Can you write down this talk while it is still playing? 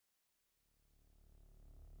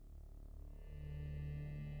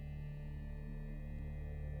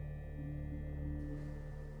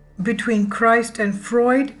between Christ and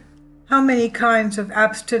Freud. How many kinds of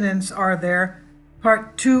abstinence are there?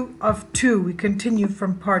 Part 2 of 2. We continue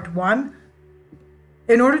from part 1.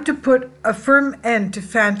 In order to put a firm end to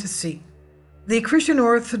fantasy, the Christian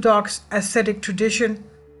Orthodox ascetic tradition,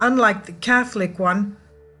 unlike the Catholic one,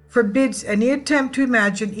 forbids any attempt to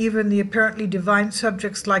imagine even the apparently divine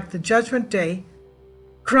subjects like the Judgment Day,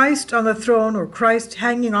 Christ on the throne, or Christ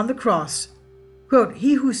hanging on the cross. Quote,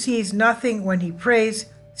 "He who sees nothing when he prays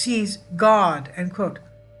sees God," end quote,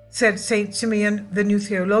 said St. Simeon, the new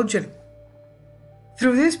theologian.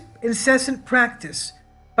 Through this incessant practice,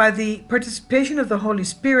 by the participation of the Holy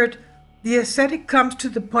Spirit, the ascetic comes to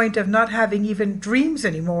the point of not having even dreams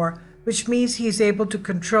anymore, which means he is able to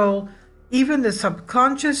control even the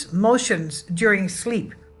subconscious motions during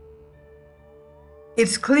sleep.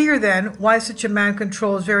 It's clear then why such a man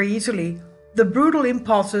controls very easily the brutal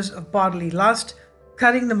impulses of bodily lust,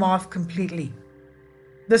 cutting them off completely.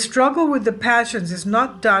 The struggle with the passions is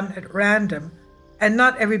not done at random, and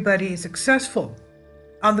not everybody is successful.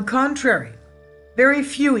 On the contrary, very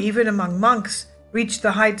few, even among monks, reach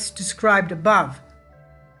the heights described above.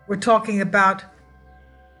 We're talking about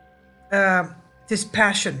this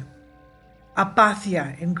passion,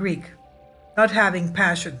 apathia in Greek, not having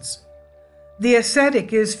passions. The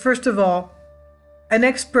ascetic is, first of all, an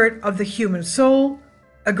expert of the human soul,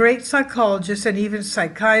 a great psychologist, and even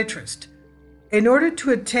psychiatrist. In order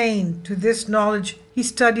to attain to this knowledge, he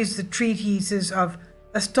studies the treatises of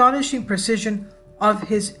astonishing precision of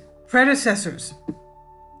his predecessors,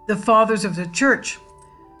 the fathers of the Church,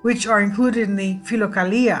 which are included in the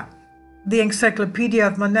Philokalia, the Encyclopedia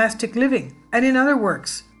of Monastic Living, and in other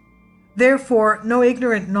works. Therefore, no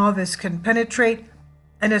ignorant novice can penetrate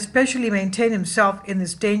and especially maintain himself in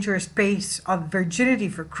this dangerous space of virginity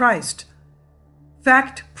for Christ.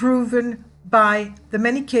 Fact proven by the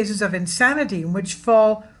many cases of insanity in which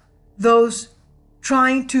fall those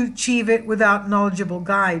trying to achieve it without knowledgeable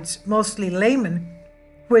guides, mostly laymen,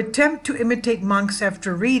 who attempt to imitate monks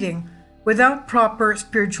after reading, without proper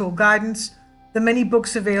spiritual guidance, the many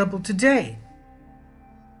books available today.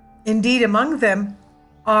 Indeed, among them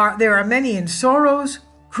there are many in sorrows,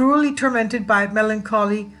 cruelly tormented by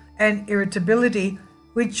melancholy and irritability,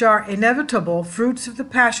 which are inevitable fruits of the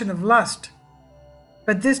passion of lust.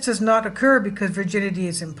 But this does not occur because virginity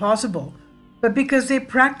is impossible, but because they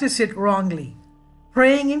practice it wrongly,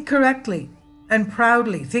 praying incorrectly and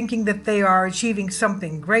proudly, thinking that they are achieving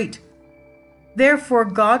something great. Therefore,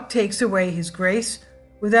 God takes away his grace,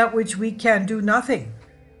 without which we can do nothing.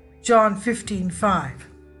 John 15:5.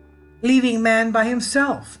 Leaving man by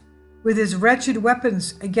himself, with his wretched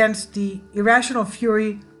weapons against the irrational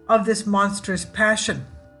fury of this monstrous passion.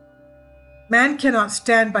 Man cannot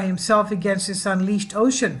stand by himself against this unleashed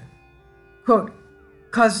ocean. Quote,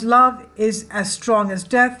 "'Cause love is as strong as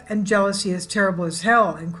death and jealousy as terrible as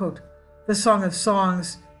hell," end quote. The Song of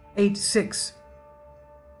Songs 8:6.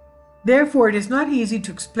 Therefore, it is not easy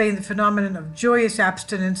to explain the phenomenon of joyous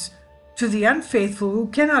abstinence to the unfaithful who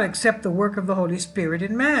cannot accept the work of the Holy Spirit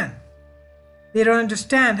in man. They don't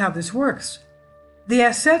understand how this works. The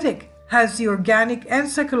ascetic has the organic and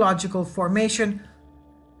psychological formation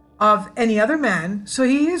of any other man, so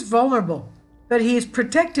he is vulnerable, but he is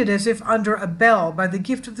protected as if under a bell by the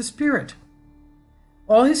gift of the Spirit.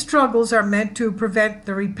 All his struggles are meant to prevent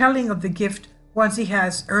the repelling of the gift once he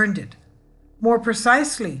has earned it. More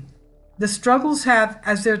precisely, the struggles have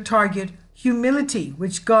as their target humility,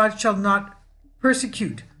 which God shall not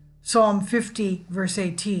persecute. Psalm 50, verse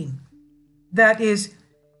 18. That is,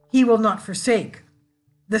 he will not forsake.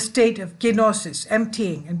 The state of kenosis,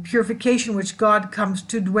 emptying and purification, which God comes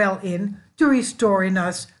to dwell in, to restore in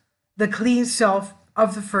us the clean self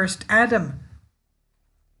of the first Adam.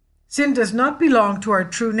 Sin does not belong to our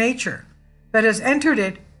true nature, but has entered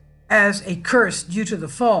it as a curse due to the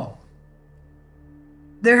fall.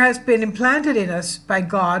 There has been implanted in us by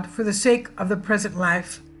God, for the sake of the present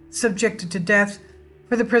life, subjected to death,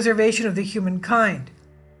 for the preservation of the human kind.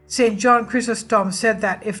 St. John Chrysostom said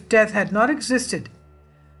that if death had not existed,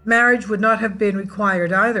 marriage would not have been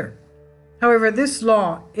required either. However, this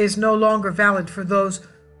law is no longer valid for those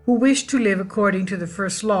who wish to live according to the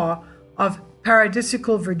first law of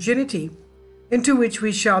paradisical virginity, into which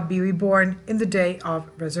we shall be reborn in the day of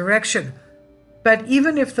resurrection. But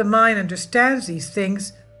even if the mind understands these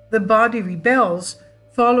things, the body rebels,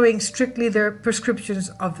 following strictly the prescriptions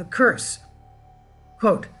of the curse.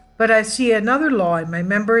 Quote, "But I see another law in my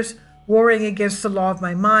members, warring against the law of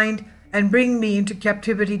my mind, and bringing me into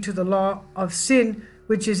captivity to the law of sin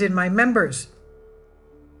which is in my members.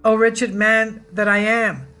 O wretched man that I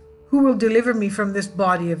am, who will deliver me from this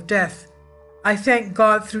body of death? I thank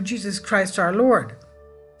God through Jesus Christ our Lord."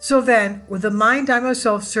 So then, with the mind I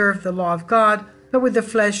myself serve the law of God, but with the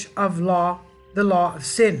flesh of law, the law of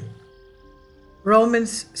sin.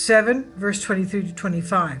 Romans 7, verse 23 to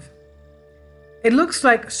 25. It looks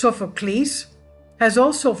like Sophocles has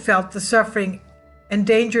also felt the suffering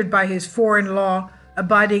endangered by his foreign law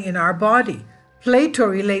abiding in our body. Plato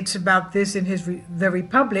relates about this in his The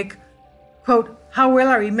Republic, quote, "How well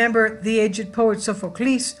I remember the aged poet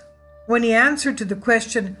Sophocles when he answered to the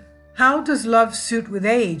question, 'How does love suit with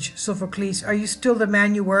age, Sophocles? Are you still the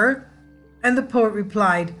man you were?' And the poet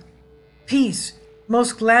replied, 'Peace,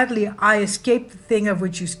 most gladly I escaped the thing of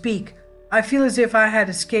which you speak. I feel as if I had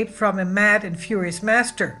escaped from a mad and furious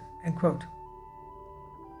master.'" End quote.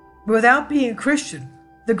 Without being a Christian,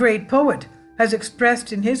 the great poet has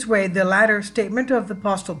expressed in his way the latter statement of the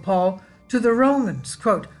Apostle Paul to the Romans,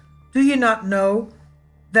 quote, "Do you not know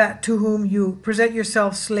that to whom you present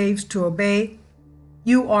yourselves slaves to obey,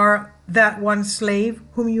 you are that one slave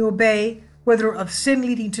whom you obey, whether of sin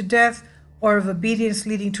leading to death or of obedience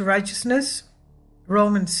leading to righteousness?"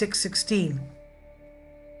 Romans 6:16.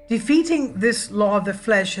 Defeating this law of the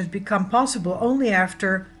flesh has become possible only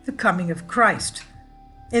after the coming of Christ.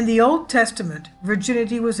 In the Old Testament,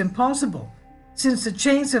 virginity was impossible, since the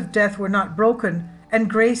chains of death were not broken and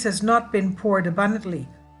grace has not been poured abundantly,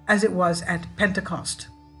 as it was at Pentecost,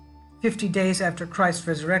 50 days after Christ's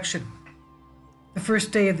resurrection, the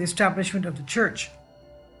first day of the establishment of the church.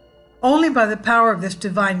 Only by the power of this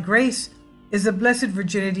divine grace is the blessed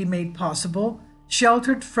virginity made possible,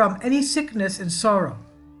 sheltered from any sickness and sorrow.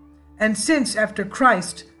 And since, after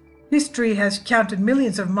Christ, history has counted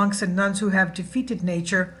millions of monks and nuns who have defeated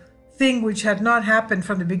nature, thing which had not happened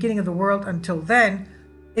from the beginning of the world until then,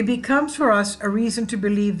 it becomes for us a reason to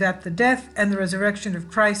believe that the death and the resurrection of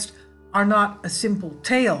Christ are not a simple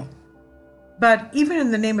tale. But even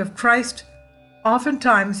in the name of Christ,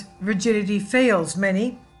 oftentimes virginity fails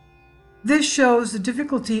many. This shows the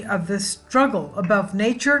difficulty of the struggle above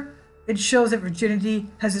nature. It shows that virginity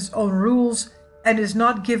has its own rules and is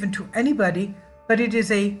not given to anybody, but it is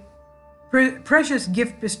a precious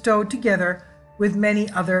gift bestowed together with many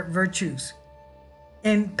other virtues.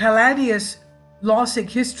 In Palladius' Lausic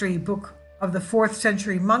History book of the 4th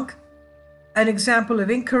century monk, an example of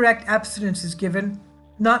incorrect abstinence is given,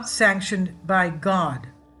 not sanctioned by God.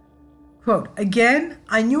 Quote, "Again,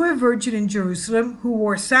 I knew a virgin in Jerusalem who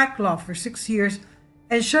wore sackcloth for 6 years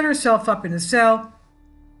and shut herself up in a cell,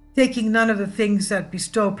 taking none of the things that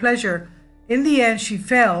bestow pleasure. In the end, she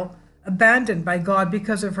fell, abandoned by God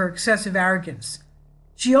because of her excessive arrogance.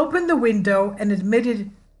 She opened the window and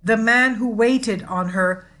admitted the man who waited on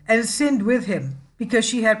her and sinned with him because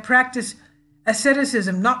she had practiced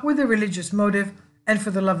asceticism not with a religious motive and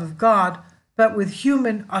for the love of God, but with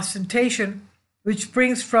human ostentation, which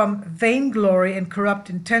springs from vainglory and corrupt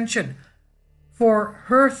intention. For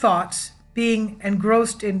her thoughts, being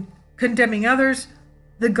engrossed in condemning others,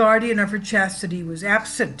 the guardian of her chastity was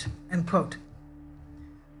absent." End quote.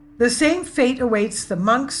 The same fate awaits the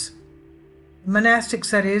monks, the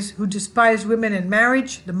monastics that is, who despise women in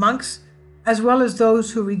marriage, the monks, as well as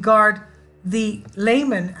those who regard the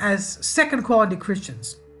laymen as second-quality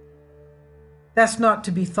Christians. That's not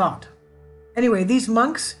to be thought. Anyway, these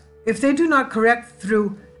monks, if they do not correct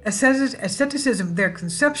through asceticism their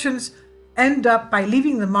conceptions, end up by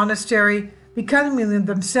leaving the monastery, becoming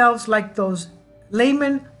themselves like those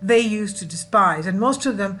laymen they used to despise, and most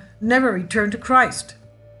of them never return to Christ.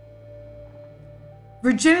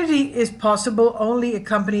 Virginity is possible only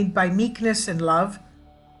accompanied by meekness and love,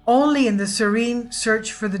 only in the serene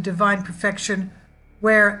search for the divine perfection,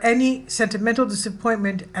 where any sentimental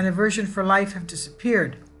disappointment and aversion for life have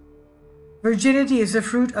disappeared. Virginity is the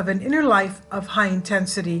fruit of an inner life of high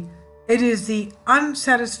intensity. It is the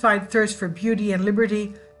unsatisfied thirst for beauty and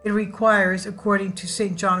liberty it requires, according to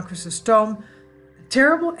St. John Chrysostom, a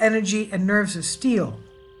terrible energy and nerves of steel.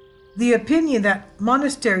 The opinion that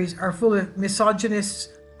monasteries are full of misogynists,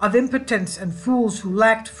 of impotents and fools who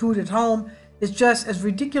lacked food at home is just as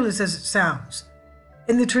ridiculous as it sounds.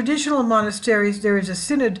 In the traditional monasteries, there is a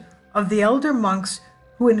synod of the elder monks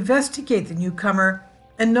who investigate the newcomer,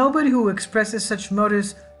 and nobody who expresses such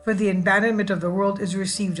motives for the abandonment of the world is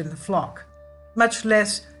received in the flock. Much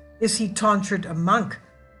less is he tonsured a monk.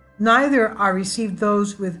 Neither are received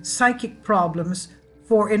those with psychic problems,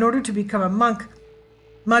 for in order to become a monk,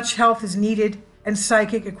 much health is needed and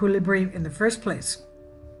psychic equilibrium in the first place.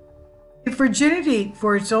 If virginity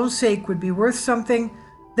for its own sake would be worth something,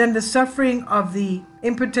 then the suffering of the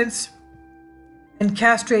impotents and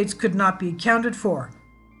castrates could not be accounted for.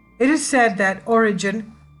 It is said that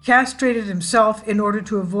Origen castrated himself in order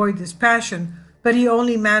to avoid this passion, but he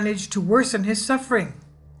only managed to worsen his suffering.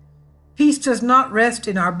 Peace does not rest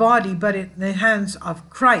in our body, but in the hands of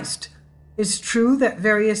Christ. It's true that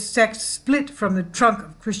various sects split from the trunk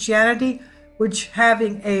of Christianity, which,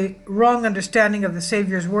 having a wrong understanding of the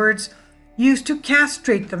Savior's words, used to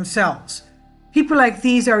castrate themselves. People like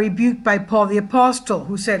these are rebuked by Paul the Apostle,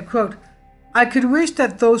 who said, quote, "I could wish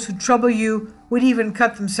that those who trouble you would even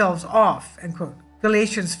cut themselves off," end quote.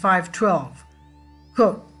 Galatians 5:12.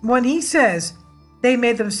 Quote, when he says they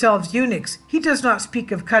made themselves eunuchs, he does not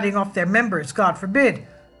speak of cutting off their members, God forbid,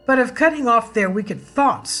 but of cutting off their wicked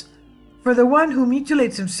thoughts. For the one who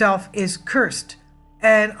mutilates himself is cursed,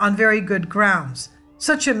 and on very good grounds.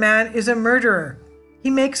 Such a man is a murderer.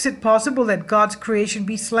 He makes it possible that God's creation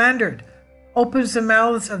be slandered, opens the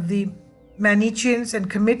mouths of the Manichaeans,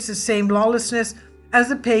 and commits the same lawlessness as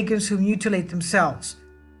the pagans who mutilate themselves.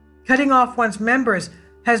 Cutting off one's members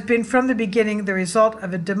has been from the beginning the result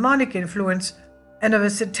of a demonic influence and of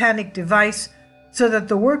a satanic device, so that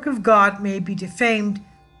the work of God may be defamed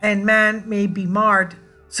and man may be marred,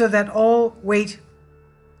 so that all weight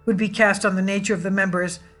would be cast on the nature of the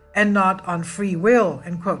members and not on free will,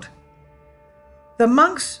 end quote. The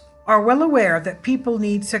monks are well aware that people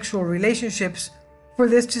need sexual relationships, for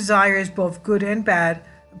this desire is both good and bad,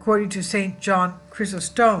 according to St. John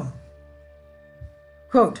Chrysostom.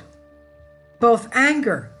 Quote, both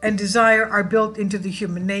anger and desire are built into the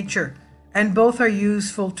human nature, and both are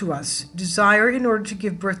useful to us. Desire in order to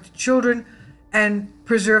give birth to children and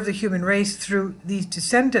preserve the human race through these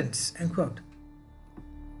descendants, end quote.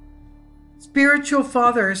 Spiritual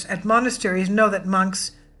fathers at monasteries know that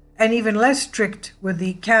monks, and even less strict with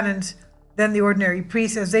the canons than the ordinary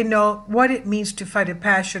priests, as they know what it means to fight a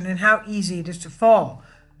passion and how easy it is to fall.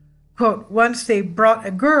 Quote, once they brought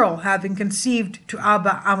a girl having conceived to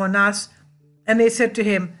Abba Amonas, and they said to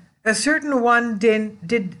him, a certain one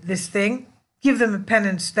did this thing, give them a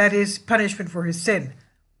penance, that is, punishment for his sin.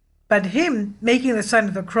 But him, making the sign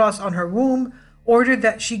of the cross on her womb, ordered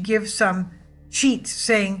that she give some cheats,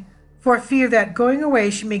 saying, for fear that going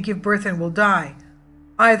away she may give birth and will die,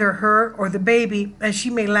 either her or the baby, and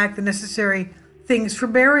she may lack the necessary things for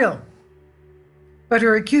burial. But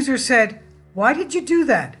her accuser said, why did you do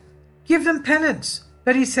that? Give them penance.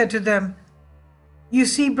 But he said to them, you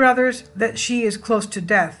see, brothers, that she is close to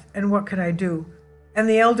death, and what can I do? And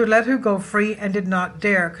the elder let her go free and did not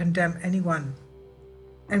dare condemn anyone.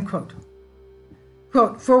 End quote.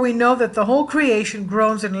 Quote, for we know that the whole creation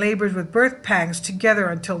groans and labors with birth pangs together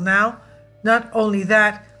until now. Not only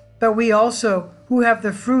that, but we also, who have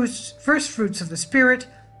the first fruits of the Spirit,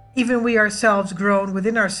 even we ourselves groan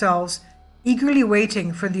within ourselves, eagerly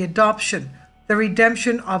waiting for the adoption, the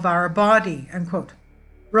redemption of our body. End quote.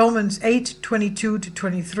 Romans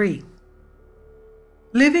 8:22-23.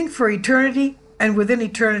 Living for eternity and within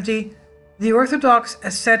eternity, the Orthodox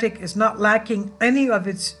ascetic is not lacking any of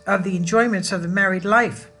the enjoyments of the married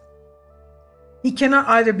life. He cannot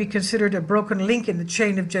either be considered a broken link in the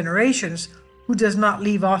chain of generations who does not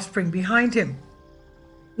leave offspring behind him.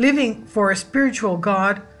 Living for a spiritual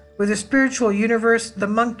God with a spiritual universe, the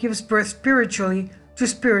monk gives birth spiritually to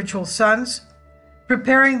spiritual sons,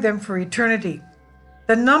 preparing them for eternity.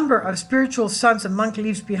 The number of spiritual sons a monk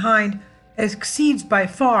leaves behind exceeds by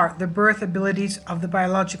far the birth abilities of the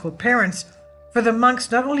biological parents, for the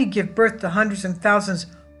monks not only give birth to hundreds and thousands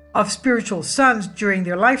of spiritual sons during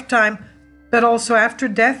their lifetime, but also after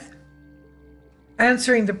death.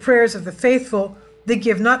 Answering the prayers of the faithful, they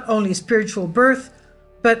give not only spiritual birth,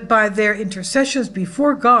 but by their intercessions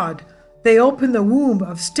before God, they open the womb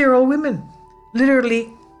of sterile women,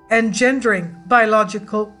 literally engendering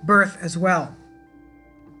biological birth as well.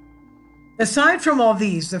 Aside from all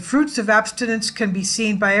these, the fruits of abstinence can be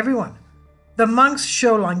seen by everyone. The monks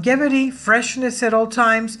show longevity, freshness at all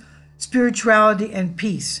times, spirituality, and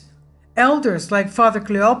peace. Elders like Father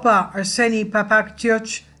Cleopa, Arseni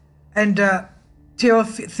Papaktiouch, and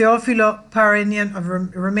Theophilo Parenian of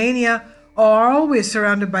Romania are always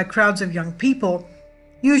surrounded by crowds of young people,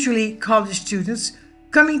 usually college students,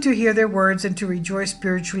 coming to hear their words and to rejoice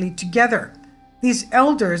spiritually together. These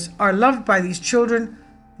elders are loved by these children,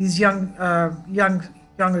 these young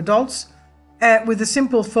adults, with the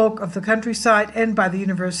simple folk of the countryside and by the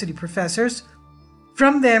university professors.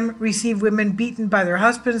 From them receive women beaten by their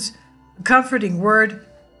husbands a comforting word.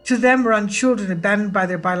 To them run children abandoned by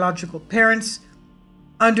their biological parents,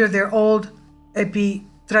 under their old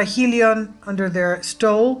epitrachilion, under their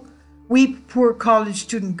stole. Weep poor college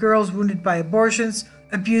student girls wounded by abortions,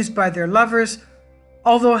 abused by their lovers.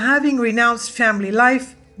 Although having renounced family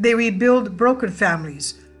life, they rebuild broken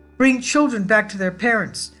families, bring children back to their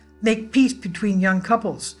parents, make peace between young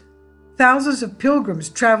couples. Thousands of pilgrims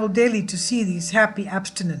travel daily to see these happy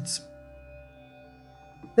abstinents.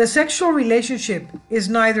 The sexual relationship is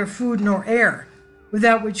neither food nor air,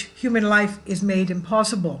 without which human life is made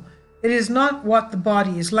impossible. It is not what the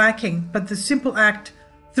body is lacking, but the simple act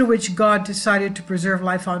through which God decided to preserve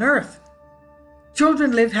life on earth.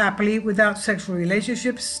 Children live happily without sexual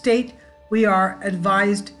relationships, state we are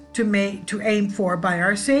advised to aim for by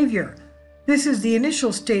our Savior. This is the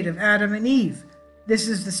initial state of Adam and Eve. This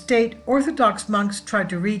is the state Orthodox monks try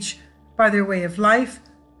to reach by their way of life,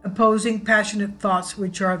 opposing passionate thoughts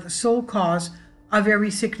which are the sole cause of every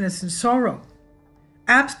sickness and sorrow.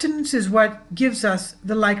 Abstinence is what gives us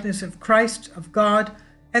the likeness of Christ, of God,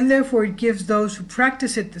 and therefore it gives those who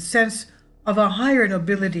practice it the sense of a higher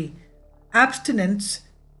nobility. Abstinence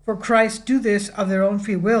for Christ do this of their own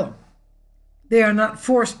free will. They are not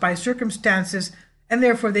forced by circumstances, and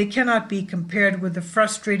therefore they cannot be compared with the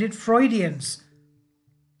frustrated Freudians.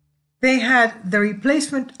 They had the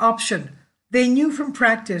replacement option. They knew from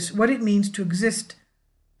practice what it means to exist,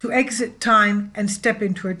 to exit time and step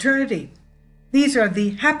into eternity. These are the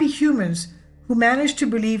happy humans who managed to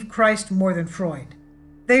believe Christ more than Freud.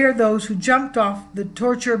 They are those who jumped off the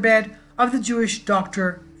torture bed of the Jewish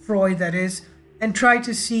doctor, Freud that is, and tried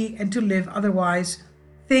to see and to live otherwise,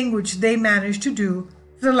 thing which they managed to do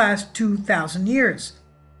for the last 2,000 years.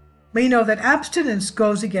 We know that abstinence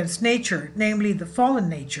goes against nature, namely the fallen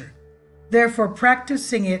nature. Therefore,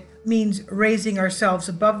 practicing it means raising ourselves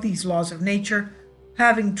above these laws of nature,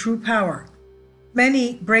 having true power.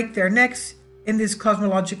 Many break their necks in this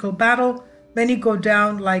cosmological battle. Many go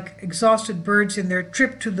down like exhausted birds in their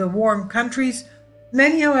trip to the warm countries.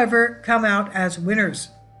 Many, however, come out as winners.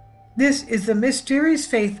 This is the mysterious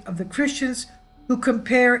faith of the Christians who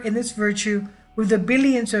compare in this virtue with the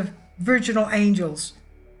billions of virginal angels.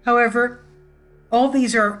 However, all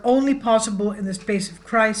these are only possible in the space of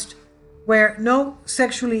Christ, where no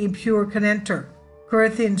sexually impure can enter.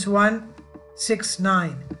 Corinthians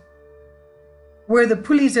 1:6-9. Where the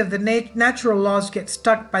pulleys of the natural laws get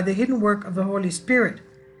stuck by the hidden work of the Holy Spirit.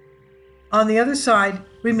 On the other side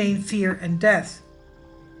remain fear and death.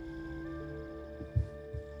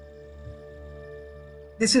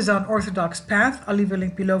 This is on Orthodox Path. I'll leave a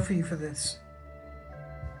link below for you for this.